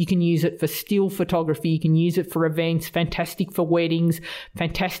that you can use it for still photography, you can use it for events, fantastic for weddings,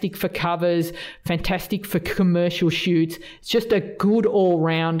 fantastic for covers, fantastic for commercial shoots. It's just a good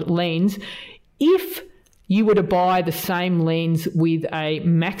all-round lens. If you were to buy the same lens with a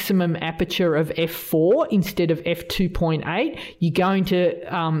maximum aperture of f4 instead of f2.8, you're going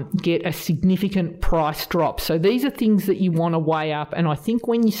to get a significant price drop. So these are things that you want to weigh up. And I think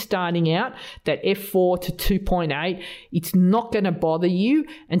when you're starting out, that f4 to 2.8, it's not going to bother you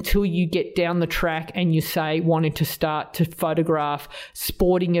until you get down the track and you say wanting to start to photograph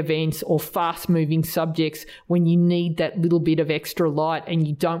sporting events or fast-moving subjects when you need that little bit of extra light and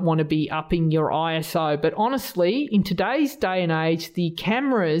you don't want to be upping your ISO. But honestly, in today's day and age, the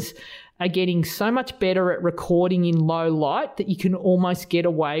cameras are getting so much better at recording in low light that you can almost get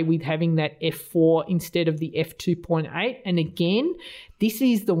away with having that f4 instead of the f2.8. And again, this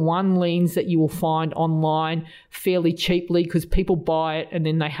is the one lens that you will find online fairly cheaply because people buy it and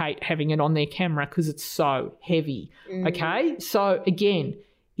then they hate having it on their camera because it's so heavy. Okay, so again,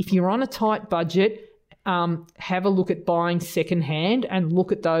 if you're on a tight budget, have a look at buying secondhand and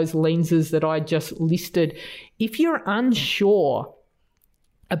look at those lenses that I just listed. If you're unsure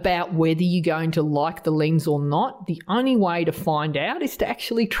about whether you're going to like the lens or not, the only way to find out is to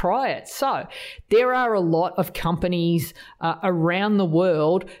actually try it. So there are a lot of companies around the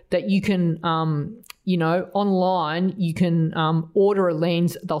world that you can online, you can order a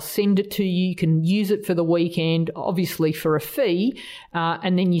lens, they'll send it to you, you can use it for the weekend, obviously for a fee,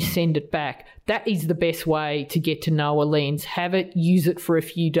 and then you send it back. That is the best way to get to know a lens. Have it, use it for a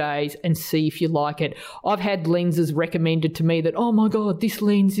few days and see if you like it. I've had lenses recommended to me that, oh my God, this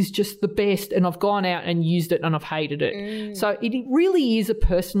lens is just the best, and I've gone out and used it and I've hated it. So it really is a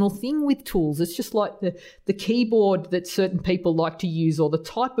personal thing with tools. It's just like the keyboard that certain people like to use, or the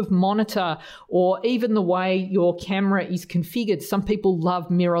type of monitor, or even the way your camera is configured. Some people love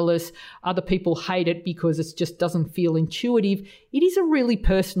mirrorless, other people hate it because it just doesn't feel intuitive. It is a really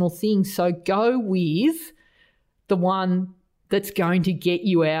personal thing. So go with the one that's going to get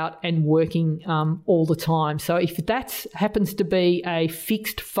you out and working all the time. So if that happens to be a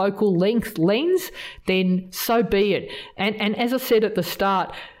fixed focal length lens, then so be it. And as I said at the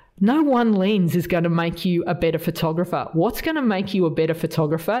start, no one lens is going to make you a better photographer. What's going to make you a better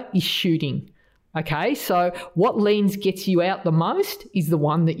photographer is shooting. Okay, so what lens gets you out the most is the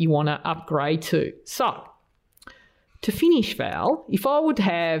one that you want to upgrade to. So to finish, Val, if I would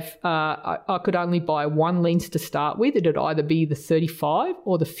have, I could only buy one lens to start with. It'd either be the 35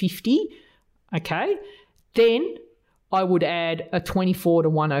 or the 50, okay? Then I would add a 24 to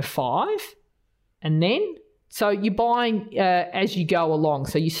 105, and then, so you're buying as you go along.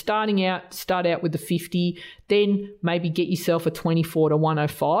 So you're start out with the 50, then maybe get yourself a 24 to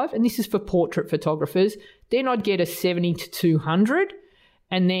 105, and this is for portrait photographers. Then I'd get a 70 to 200,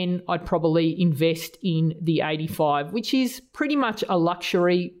 and then I'd probably invest in the 85, which is pretty much a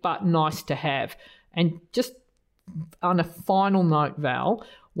luxury but nice to have. And just on a final note, Val,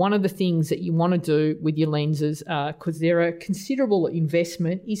 one of the things that you want to do with your lenses, because they're a considerable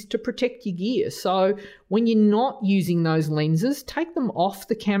investment, is to protect your gear. So when you're not using those lenses, take them off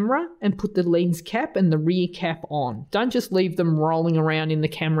the camera and put the lens cap and the rear cap on. Don't just leave them rolling around in the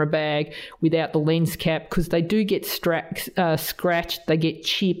camera bag without the lens cap, because they do get scratched, they get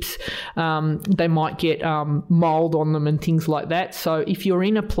chips, they might get mold on them and things like that. So if you're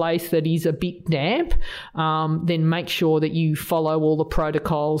in a place that is a bit damp, then make sure that you follow all the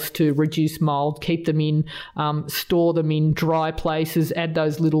protocols to reduce mold, keep them in, store them in dry places, add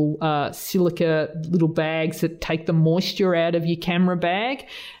those little silica little bags that take the moisture out of your camera bag.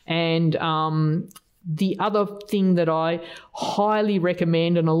 And the other thing that I highly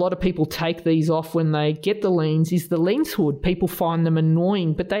recommend, and a lot of people take these off when they get the lens, is the lens hood. People find them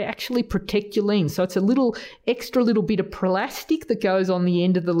annoying, but they actually protect your lens. So it's a little extra little bit of plastic that goes on the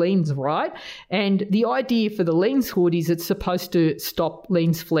end of the lens, right? And the idea for the lens hood is it's supposed to stop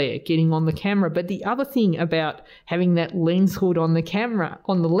lens flare getting on the camera. But the other thing about having that lens hood on the camera,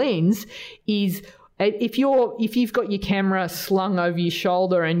 on the lens, is if you've got your camera slung over your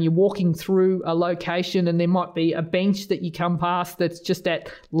shoulder and you're walking through a location and there might be a bench that you come past that's just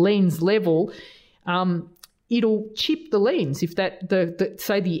at lens level, it'll chip the lens if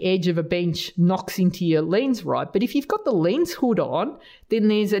say the edge of a bench knocks into your lens, right? But if you've got the lens hood on, then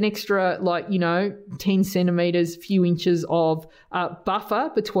there's an extra 10 centimeters, few inches of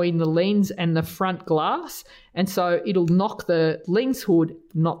buffer between the lens and the front glass. And so it'll knock the lens hood,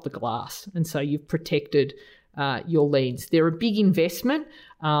 not the glass. And so you've protected your lens. They're a big investment,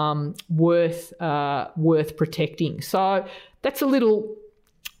 worth protecting. So that's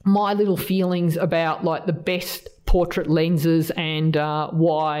my little feelings about the best portrait lenses and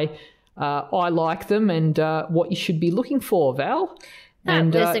why I like them and what you should be looking for, Val.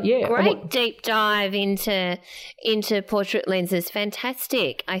 That was a great deep dive into portrait lenses.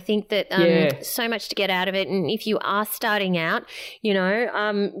 Fantastic. I think that so much to get out of it. And if you are starting out,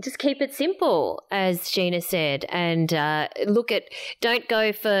 just keep it simple, as Gina said, and don't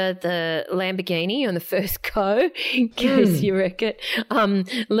go for the Lamborghini on the first go because you wreck it.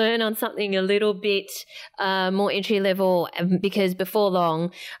 Learn on something a little bit more entry level, because before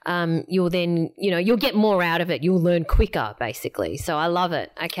long you'll then, you'll get more out of it. You'll learn quicker, basically. So I love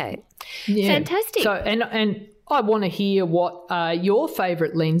it. Okay. Yeah. Fantastic. So and I want to hear what are your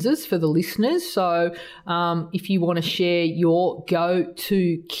favourite lenses for the listeners. So if you want to share your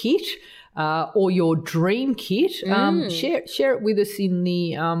go-to kit or your dream kit, share it with us in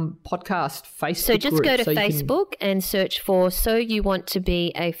the podcast Facebook So just group. Go to Facebook and search for So You Want to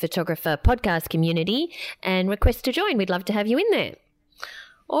Be a Photographer podcast community and request to join. We'd love to have you in there.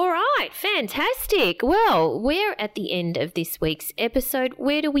 All right, fantastic. Well, we're at the end of this week's episode.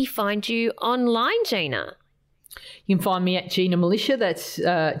 Where do we find you online, Gina? You can find me at Gina Milicia. That's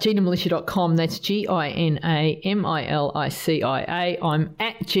GinaMilicia.com. That's GINAMILICIA. I'm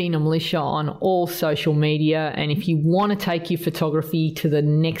at Gina Milicia on all social media. And if you want to take your photography to the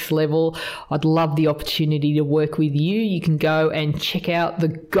next level, I'd love the opportunity to work with you. You can go and check out the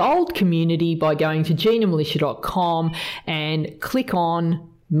Gold community by going to GinaMilicia.com and click on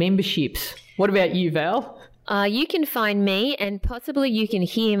memberships. What about you, Val? You can find me, and possibly you can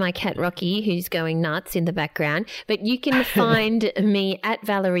hear my cat Rocky, who's going nuts in the background, but you can find me at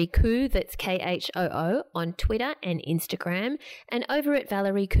Valerie Khoo, that's KHOO, on Twitter and Instagram, and over at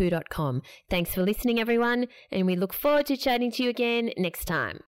valeriekoo.com. Thanks for listening, everyone, and we look forward to chatting to you again next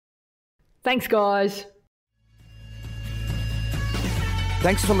time. Thanks, guys.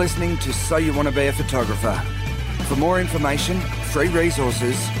 Thanks for listening to So You Want to Be a Photographer. For more information, free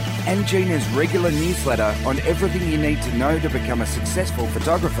resources, and Gina's regular newsletter on everything you need to know to become a successful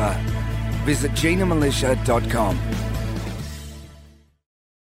photographer, visit GinaMilicia.com.